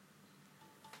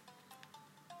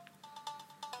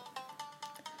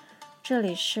这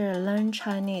里是 Learn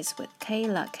Chinese with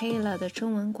Kayla 的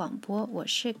中文广播，我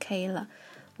是 Kayla，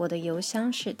 我的邮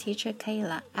箱是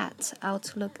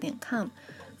teacherkayla@outlook.com。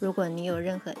如果你有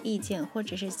任何意见或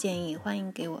者是建议，欢迎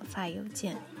给我发邮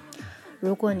件。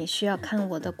如果你需要看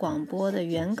我的广播的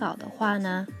原稿的话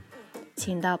呢，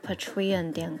请到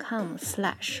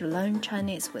patreon.com/Learn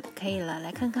Chinese with Kayla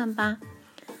来看看吧。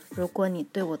如果你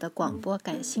对我的广播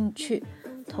感兴趣，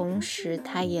同时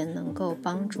它也能够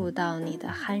帮助到你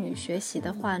的汉语学习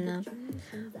的话呢，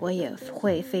我也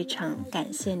会非常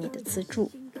感谢你的资助。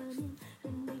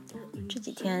这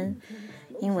几天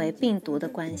因为病毒的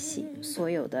关系，所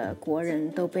有的国人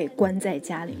都被关在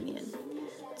家里面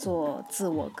做自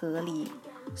我隔离，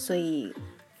所以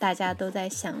大家都在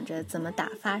想着怎么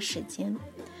打发时间。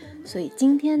所以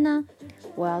今天呢，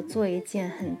我要做一件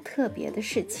很特别的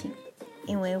事情，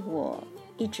因为我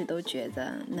一直都觉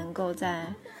得能够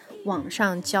在网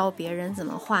上教别人怎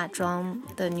么化妆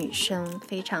的女生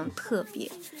非常特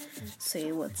别，所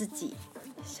以我自己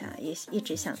也一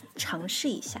直想尝试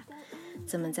一下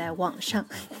怎么在网上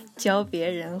教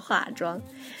别人化妆，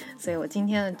所以我今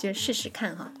天就试试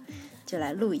看哈，就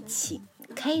来录一期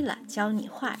Kayla 教你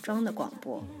化妆的广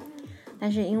播。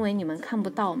但是因为你们看不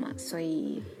到嘛，所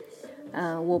以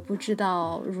我不知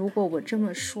道如果我这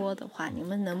么说的话，你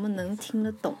们能不能听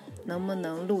得懂，能不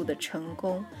能录得成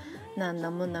功，那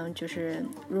能不能就是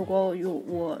如果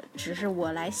我只是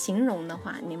我来形容的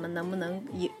话，你们能不能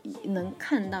也能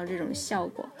看到这种效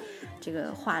果，这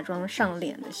个化妆上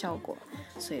脸的效果。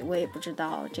所以我也不知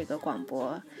道这个广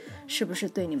播是不是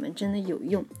对你们真的有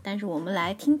用，但是我们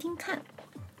来听听看。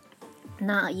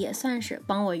那也算是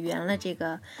帮我圆了这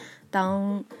个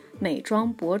当美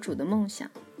妆博主的梦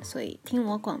想。所以听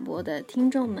我广播的听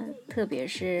众们，特别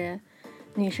是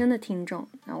女生的听众，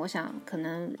那我想可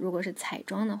能如果是彩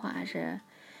妆的话，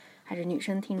还是女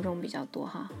生听众比较多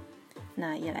哈。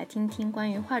那也来听听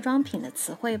关于化妆品的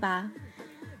词汇吧。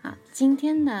今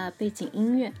天的背景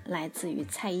音乐来自于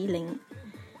蔡依林。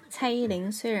蔡依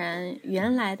林虽然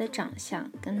原来的长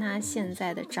相跟她现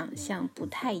在的长相不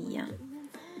太一样，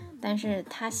但是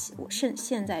她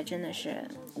现在真的是，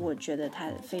我觉得她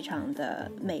非常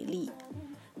的美丽。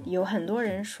有很多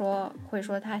人会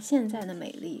说她现在的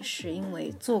美丽是因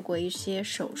为做过一些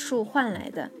手术换来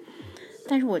的，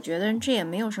但是我觉得这也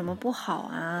没有什么不好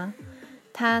啊。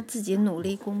她自己努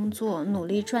力工作，努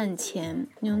力赚钱，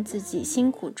用自己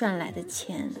辛苦赚来的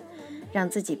钱让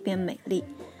自己变美丽，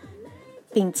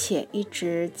并且一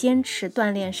直坚持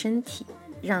锻炼身体，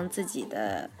让自己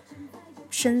的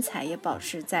身材也保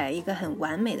持在一个很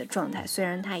完美的状态。虽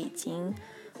然她已经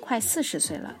快40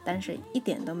岁了，但是一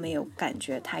点都没有感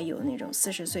觉她有那种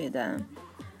40岁的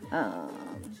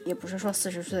也不是说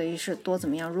40岁是多怎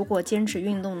么样，如果坚持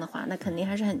运动的话，那肯定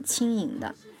还是很轻盈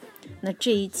的。那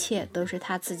这一切都是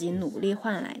她自己努力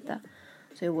换来的，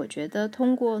所以我觉得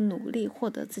通过努力获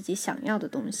得自己想要的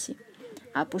东西，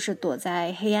而不是躲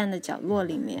在黑暗的角落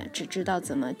里面只知道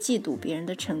怎么嫉妒别人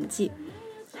的成绩，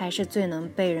还是最能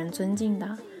被人尊敬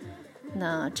的。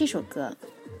那这首歌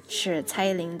是蔡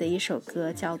依林的一首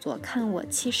歌，叫做《看我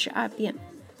72变》。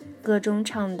歌中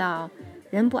唱到，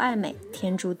人不爱美，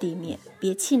天诛地灭，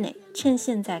别气馁，趁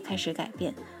现在开始改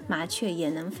变，麻雀也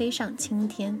能飞上青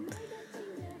天。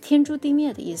天诛地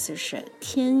灭的意思是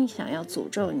天想要诅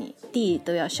咒你，地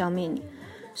都要消灭你。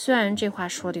虽然这话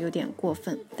说的有点过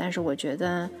分，但是我觉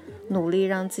得努力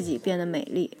让自己变得美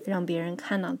丽，让别人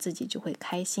看到自己就会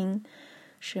开心，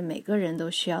是每个人都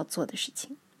需要做的事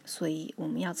情。所以我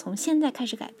们要从现在开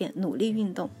始改变，努力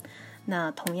运动。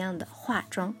那同样的，化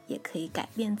妆也可以改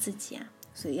变自己啊，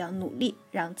所以要努力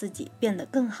让自己变得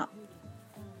更好，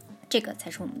这个才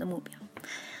是我们的目标。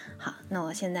好，那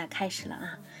我现在开始了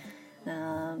啊。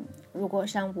如果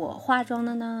像我化妆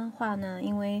的话呢，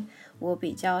因为我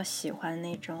比较喜欢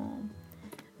那种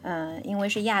因为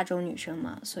是亚洲女生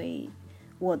嘛，所以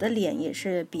我的脸也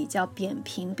是比较扁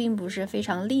平，并不是非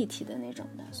常立体的那种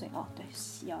的，所以对，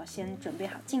要先准备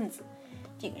好镜子，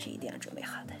这个是一定要准备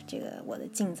好的。这个我的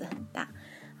镜子很大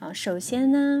首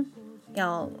先呢，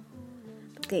要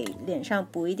给脸上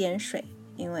补一点水，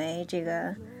因为这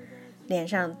个脸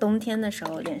上冬天的时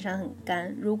候脸上很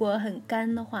干，如果很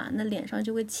干的话，那脸上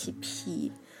就会起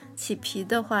皮，起皮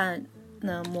的话，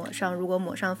那如果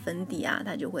抹上粉底啊，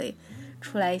它就会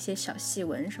出来一些小细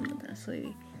纹什么的，所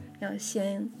以要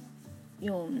先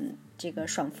用这个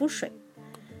爽肤水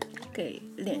给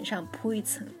脸上铺一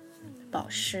层保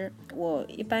湿。我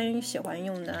一般喜欢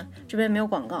用的，这边没有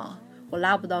广告，我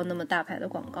拉不到那么大牌的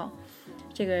广告。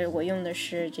这个我用的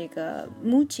是这个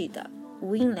MUJI 的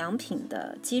无印良品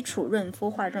的基础润肤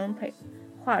化妆水，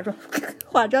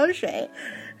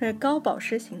是高保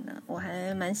湿型的，我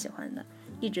还蛮喜欢的。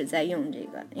一直在用这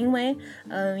个，因为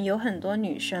有很多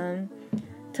女生，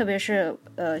特别是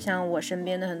像我身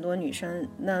边的很多女生，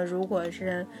那如果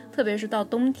是特别是到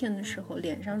冬天的时候，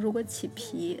脸上如果起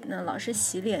皮，那老是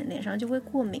洗脸，脸上就会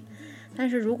过敏。但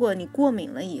是如果你过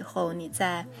敏了以后，你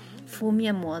再敷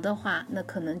面膜的话，那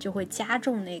可能就会加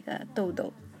重那个痘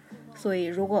痘。所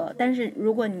以但是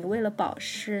如果你为了保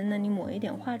湿，那你抹一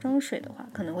点化妆水的话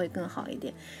可能会更好一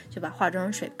点，就把化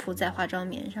妆水铺在化妆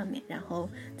棉上面，然后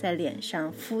在脸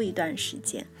上敷一段时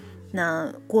间，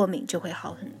那过敏就会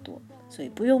好很多。所以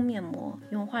不用面膜，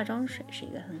用化妆水是一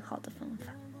个很好的方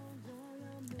法。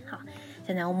好，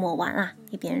现在我抹完了，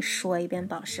一边说一边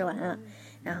保湿完了，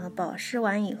然后保湿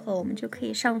完以后我们就可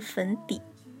以上粉底。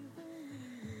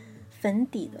粉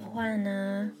底的话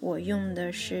呢，我用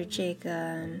的是这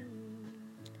个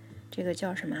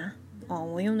叫什么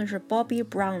我用的是 Bobbi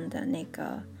Brown 的那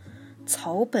个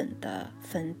草本的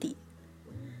粉底，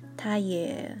它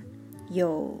也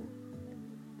有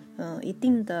一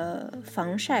定的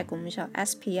防晒功效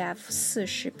SPF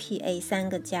 40 PA 3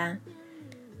个加，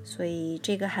所以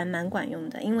这个还蛮管用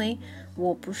的。因为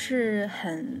我不是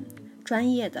很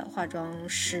专业的化妆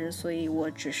师，所以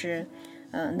我只是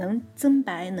能增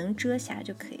白能遮瑕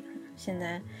就可以了。现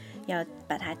在要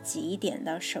把它挤一点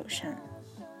到手上，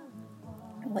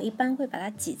我一般会把它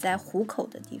挤在虎口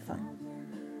的地方。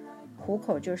虎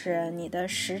口就是你的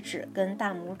食指跟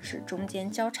大拇指中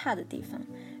间交叉的地方，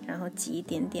然后挤一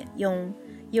点点，用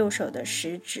右手的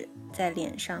食指在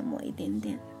脸上抹一点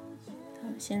点。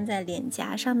先在脸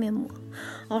颊上面抹，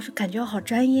感觉好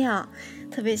专业啊，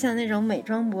特别像那种美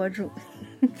妆博主。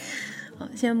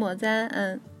先抹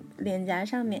在脸颊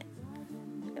上面，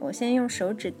我先用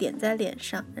手指点在脸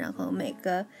上，然后每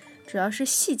个主要是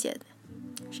细节的，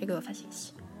谁给我发信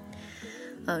息？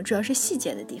主要是细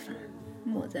节的地方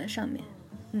抹在上面。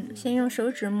先用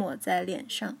手指抹在脸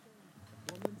上。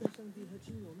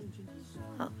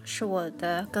好，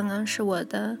刚刚是我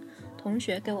的同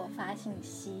学给我发信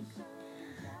息，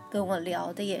跟我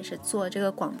聊的也是做这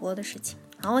个广播的事情。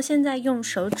然后现在用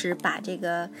手指把这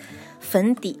个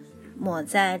粉底抹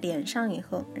在脸上以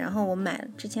后，然后我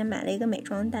之前买了一个美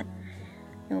妆蛋，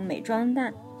用美妆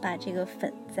蛋把这个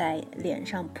粉在脸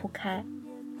上铺开。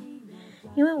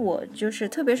因为我就是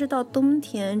特别是到冬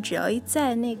天，只要一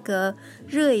在那个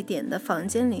热一点的房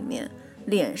间里面，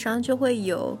脸上就会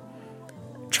有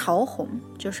潮红，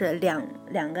就是两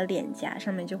个脸颊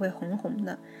上面就会红红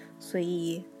的，所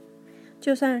以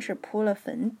就算是铺了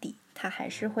粉底，它还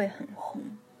是会很红。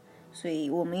所以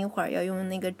我们一会儿要用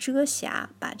那个遮瑕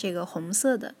把这个红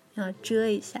色的要遮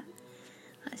一下。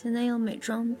现在用美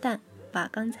妆蛋把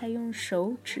刚才用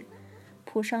手指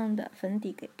铺上的粉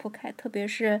底给铺开，特别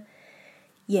是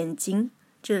眼睛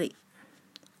这里，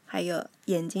还有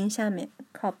眼睛下面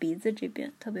靠鼻子这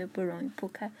边特别不容易铺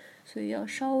开，所以要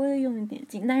稍微用一点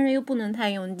劲，但是又不能太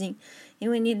用劲，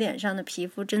因为你脸上的皮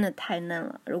肤真的太嫩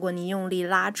了，如果你用力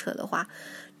拉扯的话，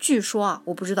据说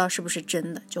我不知道是不是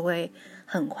真的，就会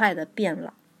很快的变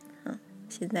老。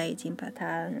现在已经把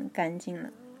它干净了。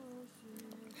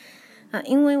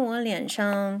因为我脸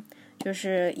上就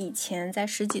是以前在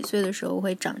10几岁的时候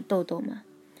会长痘痘嘛，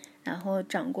然后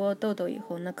长过痘痘以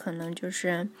后呢，可能就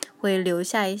是会留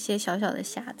下一些小小的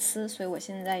瑕疵，所以我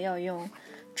现在要用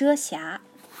遮瑕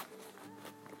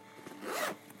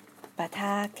把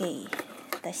它的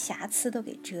瑕疵都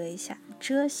给遮一下。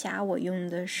遮瑕我用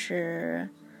的是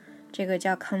这个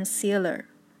叫 concealer，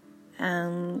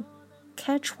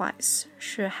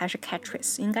 Catrice 还是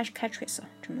Catrice， 应该是 Catrice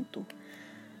这么读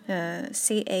CATRICE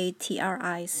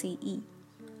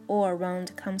All Around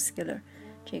Concealer，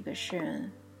 这个是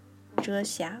遮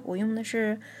瑕，我用的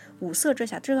是5色遮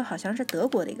瑕，这个好像是德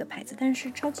国的一个牌子，但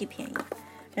是超级便宜，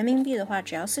人民币的话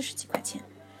只要40几块钱。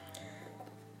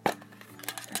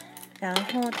然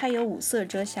后它有5色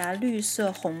遮瑕，绿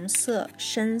色、红色、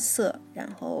深色，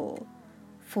然后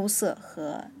肤色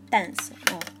和淡色。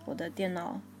我的电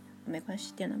脑没关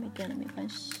系，电脑没电了没关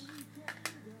系。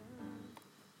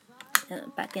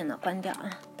把电脑关掉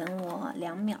啊，等我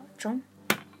2秒钟。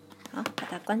好，把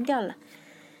它关掉了。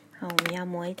好，我们要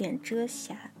抹一点遮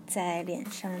瑕在脸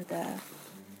上的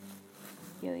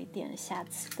有一点瑕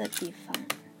疵的地方。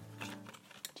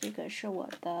这个是我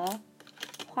的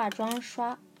化妆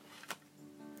刷，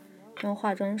用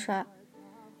化妆刷。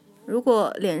如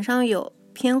果脸上有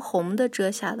偏红的遮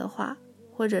瑕的话，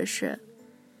或者是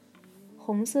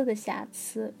红色的瑕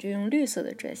疵，就用绿色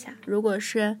的遮瑕。如果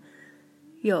是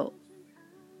有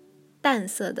淡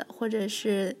色的或者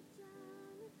是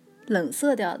冷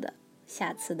色调的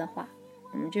瑕疵的话，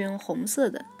我们就用红色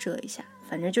的遮一下，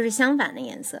反正就是相反的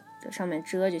颜色，在上面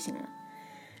遮就行了。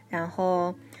然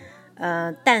后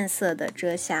淡色的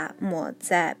遮瑕抹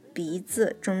在鼻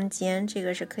子中间，这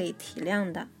个是可以提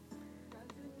亮的。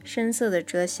深色的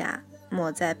遮瑕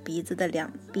抹在鼻子的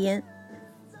两边，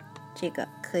这个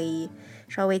可以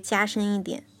稍微加深一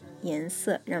点颜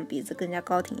色，让鼻子更加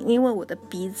高挺。因为我的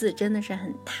鼻子真的是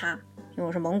很塌，因为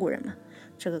我是蒙古人嘛，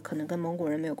这个可能跟蒙古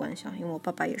人没有关系啊，因为我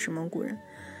爸爸也是蒙古人，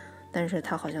但是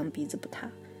他好像鼻子不塌，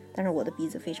但是我的鼻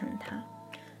子非常塌，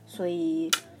所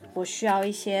以我需要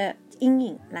一些阴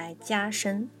影来加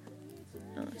深。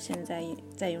现在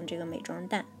再用这个美妆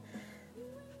蛋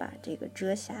把这个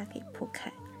遮瑕给铺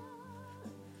开。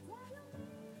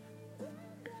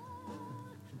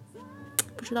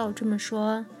不知道我这么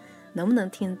说能不能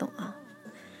听懂啊？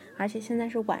而且现在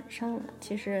是晚上了，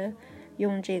其实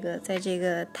用这个在这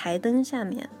个台灯下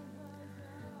面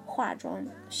化妆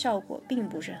效果并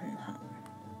不是很好。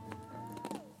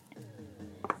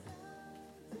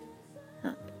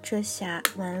遮瑕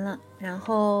完了，然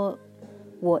后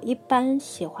我一般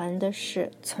喜欢的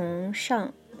是从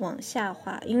上往下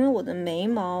画，因为我的眉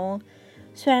毛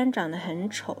虽然长得很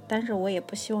丑，但是我也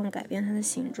不希望改变它的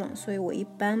形状，所以我一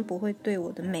般不会对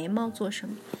我的眉毛做什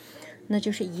么。那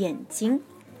就是眼睛。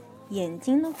眼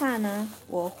睛的话呢，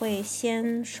我会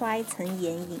先刷一层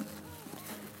眼影，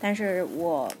但是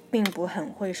我并不很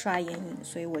会刷眼影，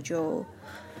所以我就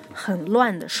很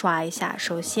乱的刷一下。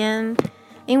首先，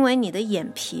因为你的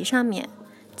眼皮上面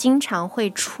经常会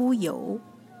出油，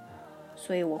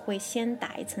所以我会先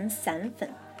打一层散粉。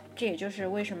这也就是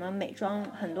为什么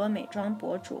很多美妆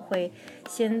博主会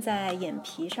先在眼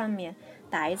皮上面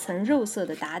打一层肉色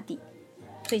的打底，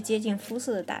最接近肤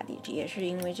色的打底，也是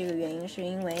因为这个原因，是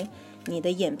因为你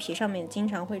的眼皮上面经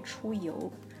常会出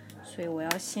油，所以我要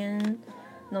先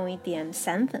弄一点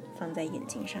散粉放在眼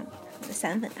睛上面。我的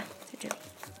散粉啊，在这里，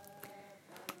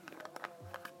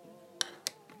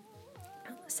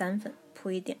散粉铺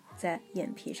一点在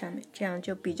眼皮上面，这样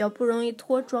就比较不容易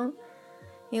脱妆。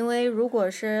因为如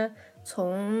果是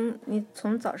你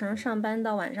从早上上班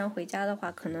到晚上回家的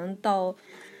话，可能到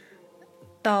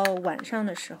晚上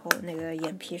的时候，那个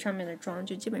眼皮上面的妆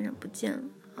就基本上不见了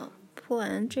啊。铺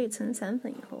完这层散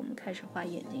粉以后，我们开始画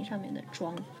眼睛上面的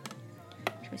妆。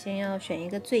首先要选一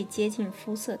个最接近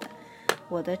肤色的，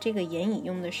我的这个眼影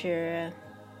用的是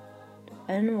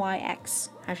NYX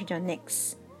还是叫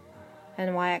NYX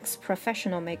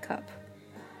Professional Makeup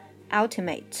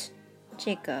Ultimate，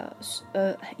 这个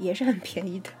也是很便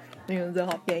宜的，名字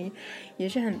好便宜，也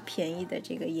是很便宜的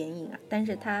这个眼影啊，但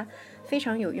是它非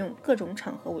常有用，各种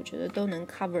场合我觉得都能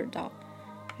cover 到。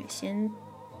先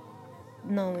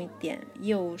弄一点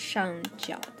右上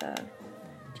角的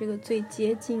这个最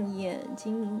接近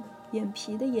眼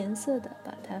皮的颜色的，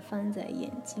把它放在眼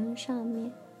睛上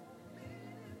面。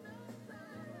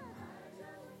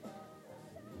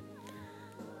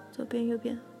左边右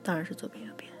边，当然是左边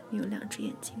右边，有两只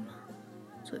眼睛嘛，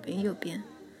左边右边。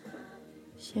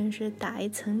先是打一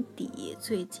层底，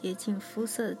最接近肤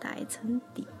色的打一层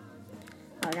底，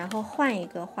然后换一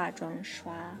个化妆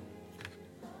刷，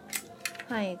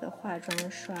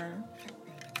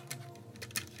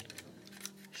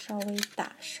稍微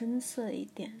打深色一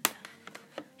点的，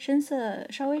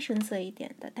稍微深色一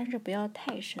点的，但是不要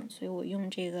太深，所以我用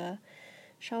这个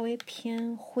稍微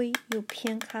偏灰又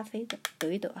偏咖啡的，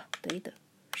抖一抖，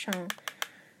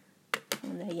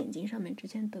放在眼睛上面之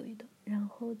前抖一抖，然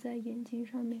后在眼睛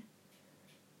上面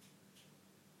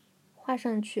画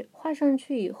上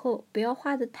去以后不要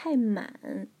画得太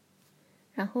满，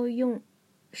然后用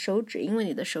手指，因为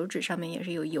你的手指上面也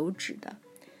是有油脂的，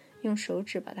用手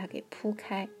指把它给铺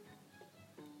开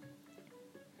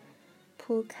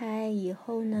以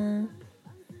后呢，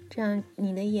这样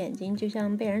你的眼睛就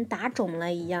像被人打肿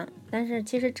了一样，但是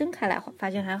其实睁开来发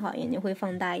现还好，眼睛会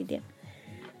放大一点。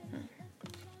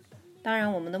当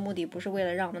然我们的目的不是为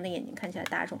了让我们的眼睛看起来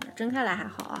打肿的，睁开来还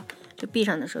好啊，就闭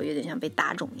上的时候有点像被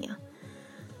打肿一样。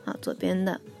左边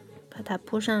的把它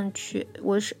铺上去，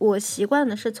我习惯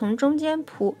的是从中间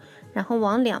铺，然后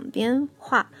往两边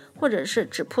画，或者是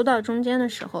只铺到中间的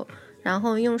时候，然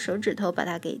后用手指头把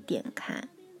它给点开。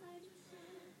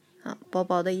薄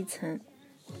薄的一层，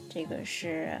这个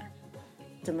是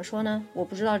怎么说呢？我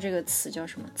不知道这个词叫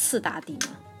什么，次打底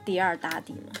吗？第二打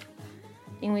底吗？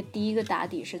因为第一个打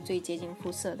底是最接近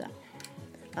肤色的。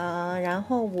然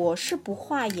后我是不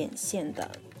画眼线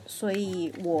的，所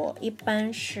以我一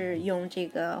般是用这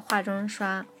个化妆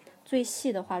刷，最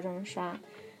细的化妆刷，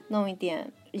弄一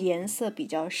点颜色比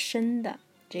较深的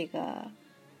这个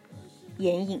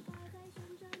眼影，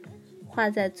画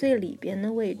在最里边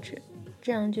的位置，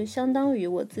这样就相当于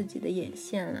我自己的眼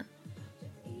线了，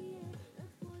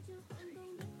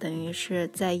等于是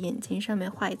在眼睛上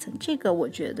面画一层。这个我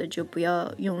觉得就不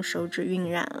要用手指晕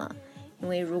染了，因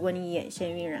为如果你眼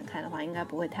线晕染开的话，应该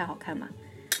不会太好看嘛，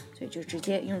所以就直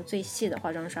接用最细的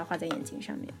化妆刷画在眼睛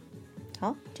上面。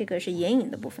好，这个是眼影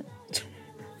的部分，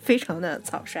非常的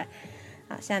草率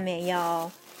啊。下面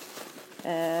要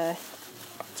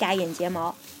加眼睫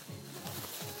毛。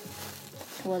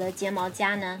我的睫毛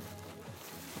夹呢？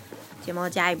睫毛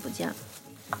夹也不见了。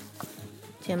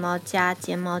睫毛夹，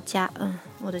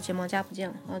我的睫毛夹不见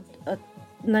了。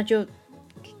那就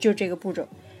这个步骤，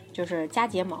就是加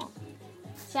睫毛。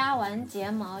加完睫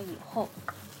毛以后，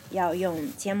要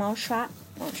用睫毛刷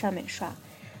往上面刷。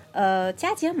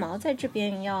加睫毛在这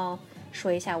边要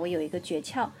说一下，我有一个诀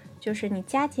窍，就是你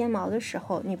加睫毛的时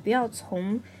候，你不要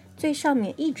从最上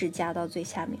面一直加到最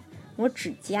下面，我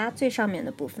只加最上面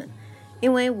的部分，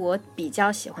因为我比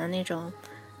较喜欢那种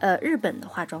日本的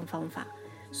化妆方法，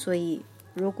所以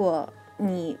如果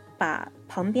你把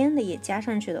旁边的也加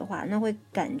上去的话，那会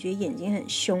感觉眼睛很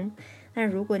凶。但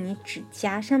如果你只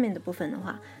加上面的部分的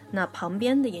话，那旁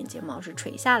边的眼睫毛是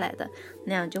垂下来的，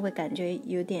那样就会感觉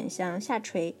有点像下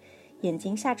垂，眼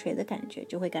睛下垂的感觉，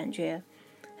就会感觉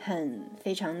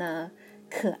非常的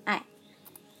可爱。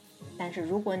但是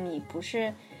如果你不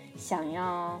是想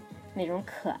要那种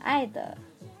可爱的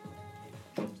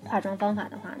化妆方法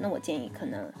的话，那我建议可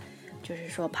能就是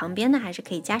说旁边的还是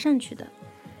可以加上去的。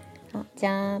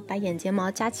把眼睫毛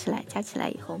加起来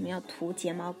以后，我们要涂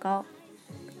睫毛膏。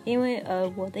因为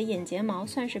我的眼睫毛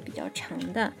算是比较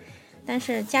长的，但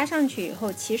是加上去以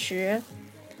后，其实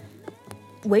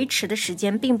维持的时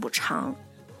间并不长，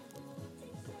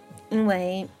因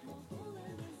为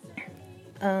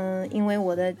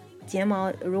我的睫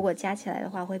毛如果加起来的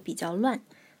话会比较乱，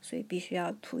所以必须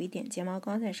要涂一点睫毛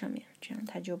膏在上面，这样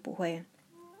它就不会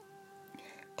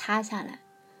塌下来，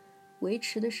维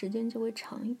持的时间就会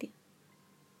长一点。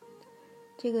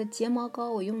这个睫毛膏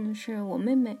我用的是我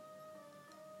妹妹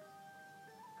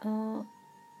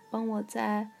帮我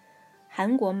在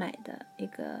韩国买的一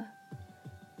个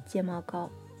睫毛膏，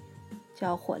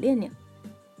叫火烈鸟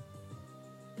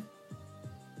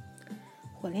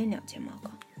睫毛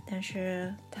膏，但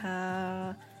是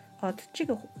它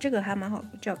这个还蛮好，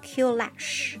叫 Q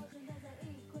Lash，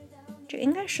 这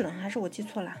应该是的，还是我记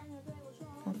错了？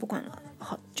不管了，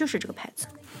好，就是这个牌子。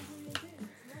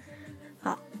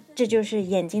好，这就是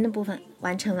眼睛的部分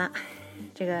完成了，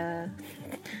这个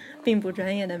并不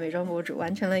专业的美妆博主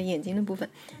完成了眼睛的部分，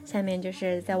下面就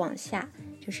是再往下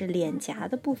就是脸颊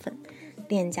的部分。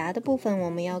脸颊的部分我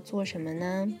们要做什么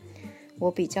呢？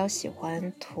我比较喜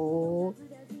欢涂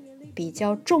比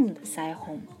较重的腮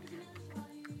红，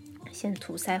先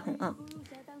涂腮红啊。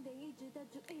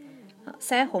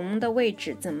腮红的位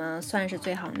置怎么算是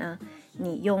最好呢？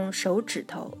你用手指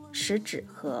头、食指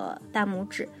和大拇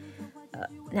指，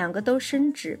两个都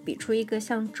伸直，比出一个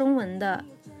像中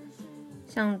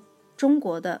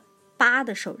国的8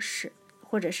的手势，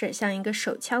或者是像一个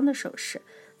手枪的手势，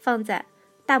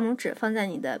大拇指放在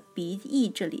你的鼻翼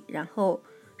这里，然后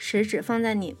食指放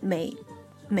在你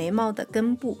眉毛的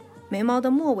根部、眉毛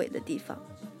的末尾的地方，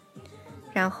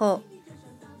然后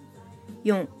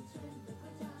用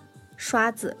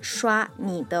刷子刷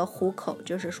你的虎口，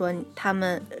就是说他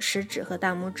们食指和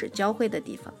大拇指交汇的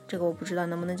地方，这个我不知道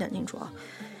能不能讲清楚啊。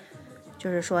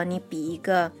就是说你比一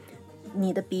个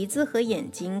你的鼻子和眼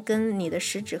睛跟你的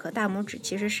食指和大拇指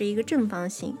其实是一个正方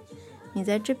形，你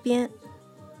在这边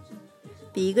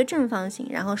比一个正方形，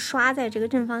然后刷在这个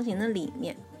正方形的里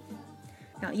面，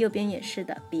然后右边也是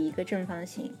的，比一个正方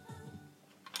形，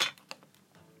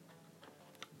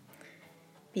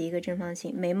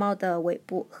眉毛的尾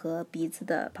部和鼻子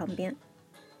的旁边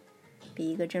比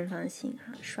一个正方形，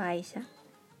刷一下。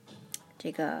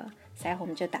这个腮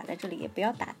红就打在这里，也不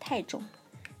要打太重，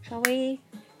稍微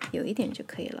有一点就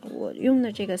可以了。我用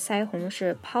的这个腮红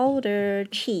是 Powder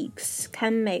Cheeks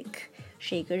Can Make，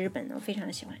 是一个日本的，我非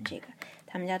常喜欢这个，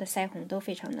他们家的腮红都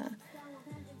非常的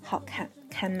好看。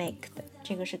Can Make 的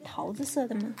这个是桃子色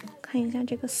的吗？看一下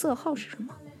这个色号是什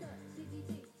么，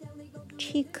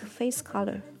 Cheek Face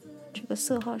Color， 这个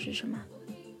色号是什么？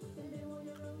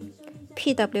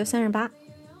 PW38，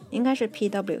 应该是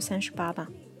PW38 吧，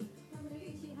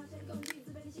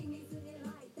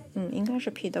应该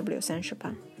是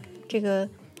PW38， 这个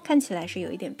看起来是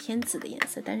有一点偏紫的颜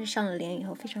色，但是上了脸以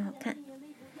后非常好看。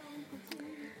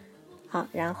好，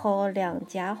然后两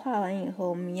颊画完以后，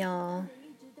我们要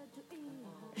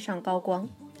上高光。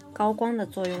高光的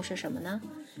作用是什么呢？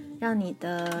让你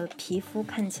的皮肤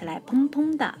看起来蓬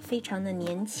蓬的，非常的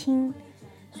年轻。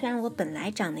虽然我本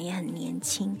来长得也很年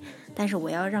轻，但是我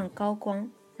要让高光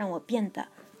让我变得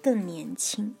更年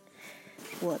轻。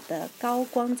我的高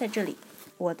光在这里，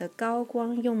我的高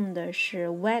光用的是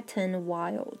Wet n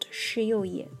Wild 施釉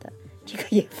野的这个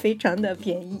也非常的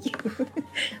便宜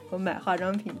我买化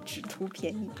妆品只图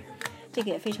便宜，这个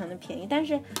也非常的便宜，但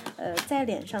是在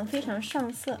脸上非常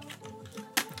上色。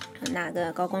拿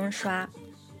个高光刷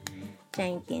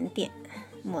沾一点点，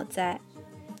抹在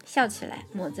笑起来，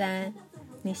抹在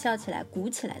你笑起来鼓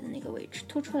起来的那个位置，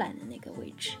凸出来的那个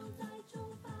位置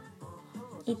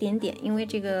一点点，因为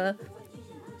这个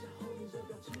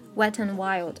Wet n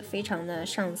Wild 非常的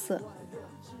上色。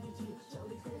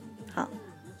好，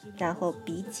然后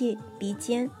鼻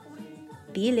尖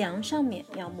鼻梁上面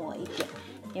要抹一点，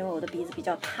因为我的鼻子比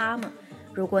较塌嘛，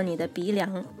如果你的鼻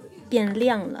梁变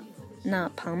亮了，那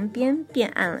旁边变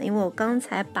暗了，因为我刚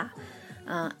才把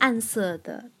暗色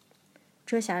的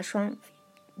遮瑕霜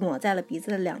抹在了鼻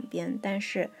子的两边，但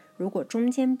是如果中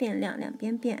间变亮，两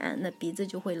边变暗，那鼻子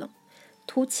就会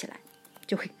凸起来，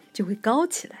就会高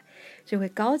起来，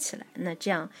那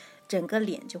这样整个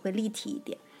脸就会立体一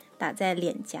点。打在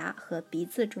脸颊和鼻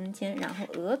子中间，然后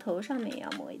额头上面也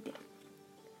要抹一点。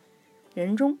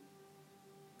人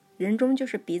中就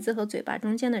是鼻子和嘴巴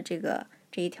中间的这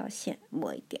一条线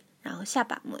抹一点，然后下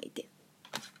巴抹一点。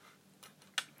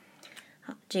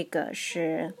好，这个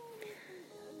是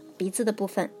鼻子的部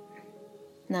分。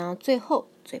那最后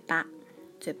嘴巴，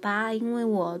因为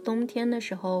我冬天的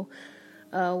时候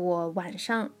我晚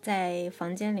上在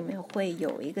房间里面会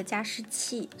有一个加湿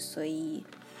器，所以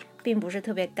并不是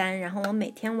特别干，然后我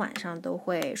每天晚上都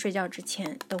会睡觉之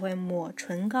前都会抹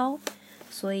唇膏，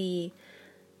所以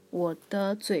我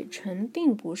的嘴唇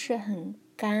并不是很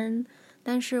干，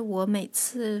但是我每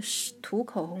次涂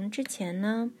口红之前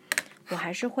呢，我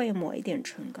还是会抹一点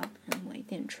唇膏，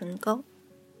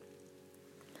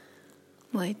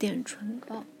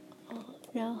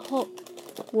然后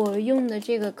我用的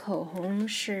这个口红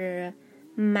是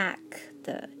MAC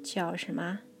的，叫什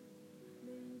么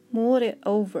Mold It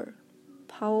Over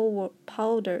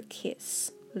Powder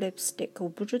Kiss Lipstick， 我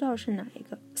不知道是哪一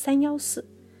个，314，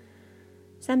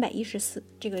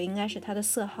这个应该是它的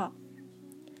色号。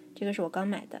这个是我刚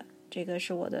买的，这个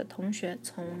是我的同学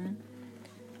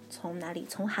从哪里？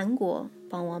从韩国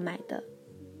帮我买的，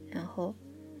然后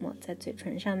抹在嘴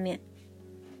唇上面。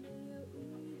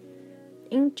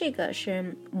因为这个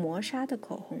是磨砂的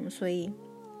口红，所以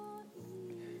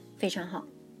非常好。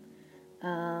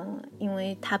因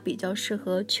为它比较适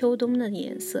合秋冬的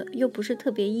颜色，又不是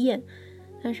特别艳，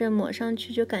但是抹上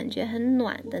去就感觉很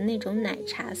暖的那种奶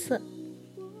茶色。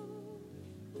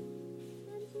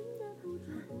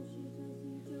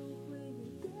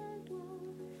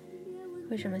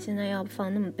为什么现在要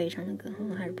放那么悲伤的歌？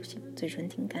还是不行，嘴唇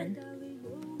挺干的。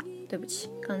对不起，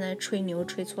刚才吹牛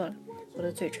吹错了，我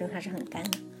的嘴唇还是很干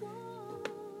的。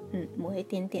抹一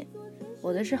点点，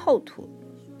我的是厚涂。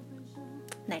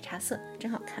奶茶色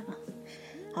真好看啊！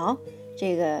好，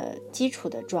这个基础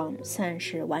的妆算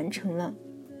是完成了，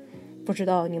不知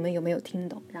道你们有没有听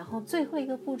懂。然后最后一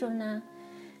个步骤呢，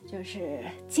就是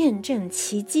见证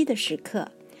奇迹的时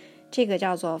刻，这个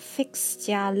叫做 Fix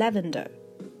加 Lavender，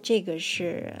 这个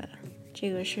是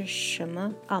什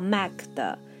么啊 ？MAC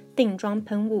的定妆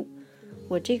喷雾，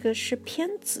我这个是偏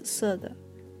紫色的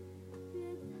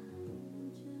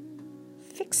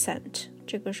Fixant，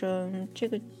 这个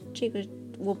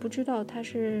我不知道它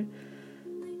是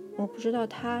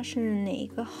哪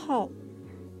个号，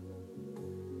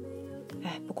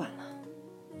不管了，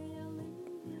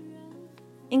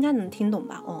应该能听懂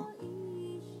吧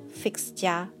？Fix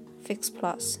加 Fix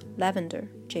Plus Lavender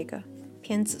这个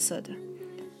偏紫色的，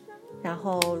然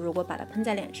后如果把它喷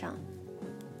在脸上，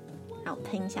让我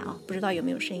喷一下不知道有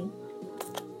没有声音，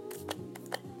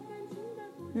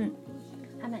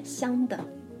还蛮香的。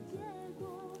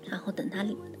然后等它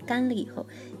干了以后，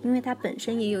因为它本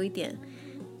身也有一点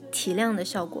提亮的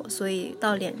效果，所以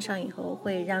到脸上以后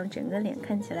会让整个脸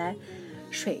看起来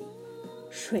水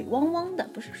汪汪的，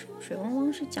不是水汪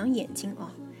汪是讲眼睛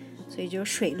所以就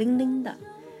水灵灵的，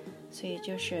所以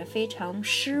就是非常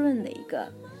湿润的一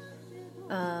个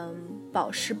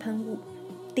保湿喷雾，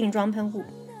定妆喷雾。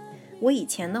我以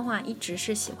前的话一直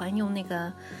是喜欢用那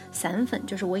个散粉，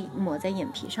就是我抹在眼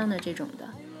皮上的这种的，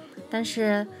但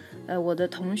是我的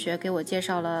同学给我介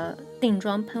绍了定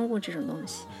妆喷雾这种东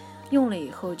西，用了以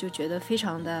后就觉得非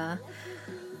常的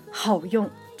好用，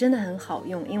真的很好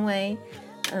用。因为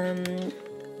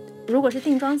如果是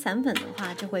定妆散粉的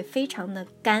话就会非常的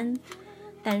干，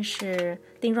但是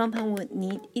定妆喷雾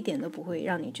你一点都不会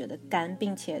让你觉得干，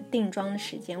并且定妆的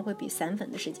时间会比散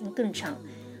粉的时间更长。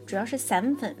主要是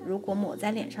散粉如果抹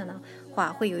在脸上的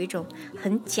话会有一种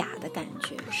很假的感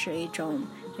觉，是一种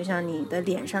就像你的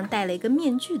脸上戴了一个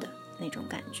面具的那种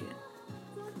感觉。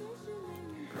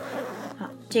好，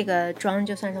这个妆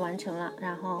就算是完成了，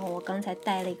然后我刚才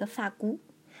戴了一个发箍，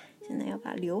现在要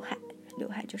把刘海刘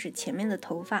海就是前面的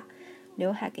头发，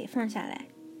刘海给放下来。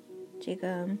这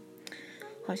个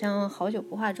好像好久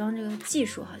不化妆，这个技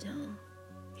术好像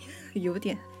有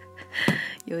点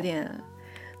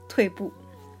退步，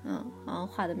好像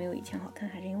画的没有以前好看，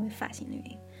还是因为发型的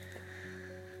原因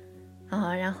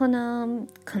然后呢，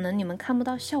可能你们看不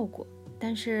到效果，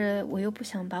但是我又不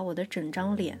想把我的整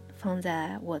张脸放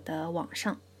在我的网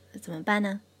上，怎么办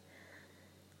呢？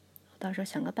我到时候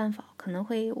想个办法，可能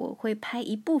我会拍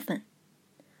一部分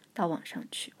到网上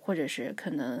去，或者是可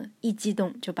能一激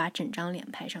动就把整张脸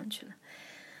拍上去了，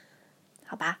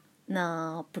好吧？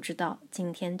那不知道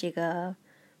今天这个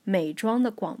美妆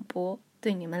的广播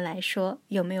对你们来说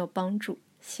有没有帮助？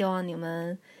希望你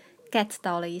们 get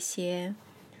到了一些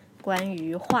关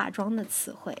于化妆的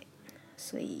词汇，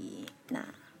所以那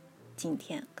今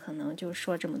天可能就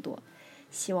说这么多，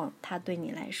希望它对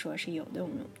你来说是有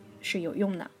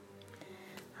用的。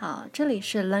好，这里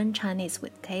是 Learn Chinese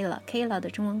with Kayla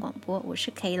的中文广播，我是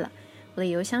Kayla， 我的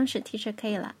邮箱是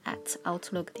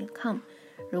teacherkayla@outlook.com。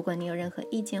如果你有任何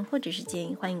意见或者是建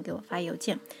议，欢迎给我发邮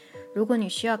件。如果你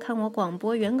需要看我广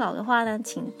播原稿的话呢，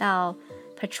请到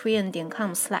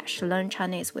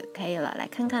patreon.com/learnchinesewithkayla 来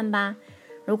看看吧。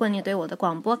如果你对我的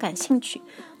广播感兴趣，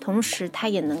同时它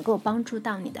也能够帮助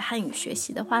到你的汉语学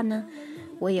习的话呢，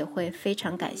我也会非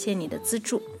常感谢你的资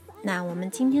助。那我们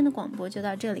今天的广播就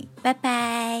到这里，拜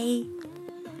拜。